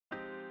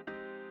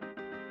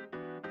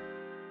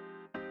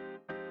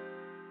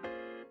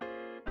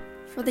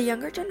For the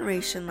younger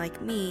generation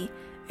like me,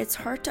 it's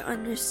hard to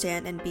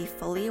understand and be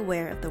fully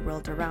aware of the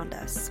world around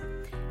us.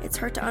 It's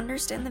hard to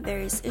understand the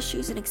various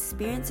issues and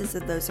experiences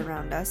of those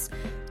around us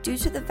due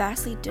to the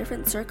vastly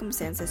different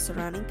circumstances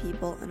surrounding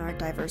people in our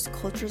diverse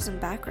cultures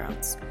and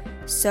backgrounds.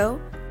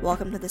 So,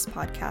 welcome to this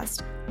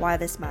podcast, Why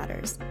This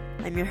Matters.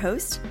 I'm your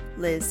host,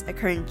 Liz, a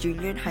current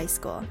junior in high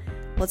school.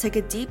 We'll take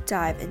a deep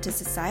dive into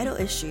societal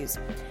issues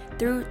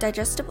through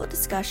digestible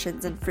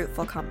discussions and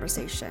fruitful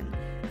conversation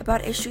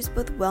about issues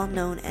both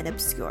well-known and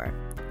obscure.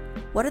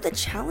 What are the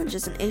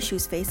challenges and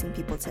issues facing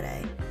people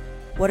today?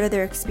 What are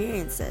their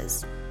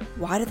experiences?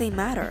 Why do they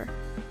matter?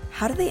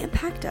 How do they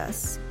impact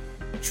us?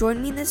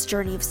 Join me in this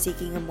journey of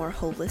seeking a more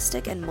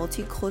holistic and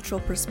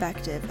multicultural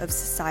perspective of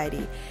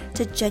society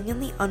to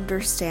genuinely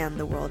understand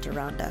the world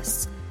around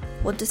us.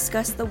 We'll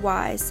discuss the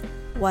whys,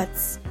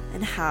 whats,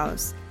 and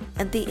hows,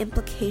 and the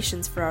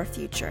implications for our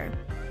future.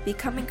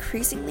 Become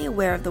increasingly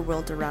aware of the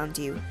world around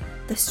you,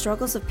 the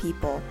struggles of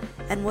people,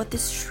 and what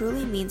this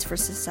truly means for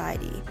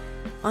society.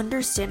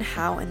 Understand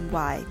how and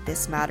why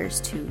this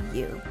matters to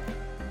you.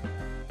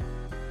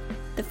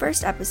 The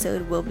first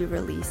episode will be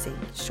releasing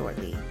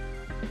shortly.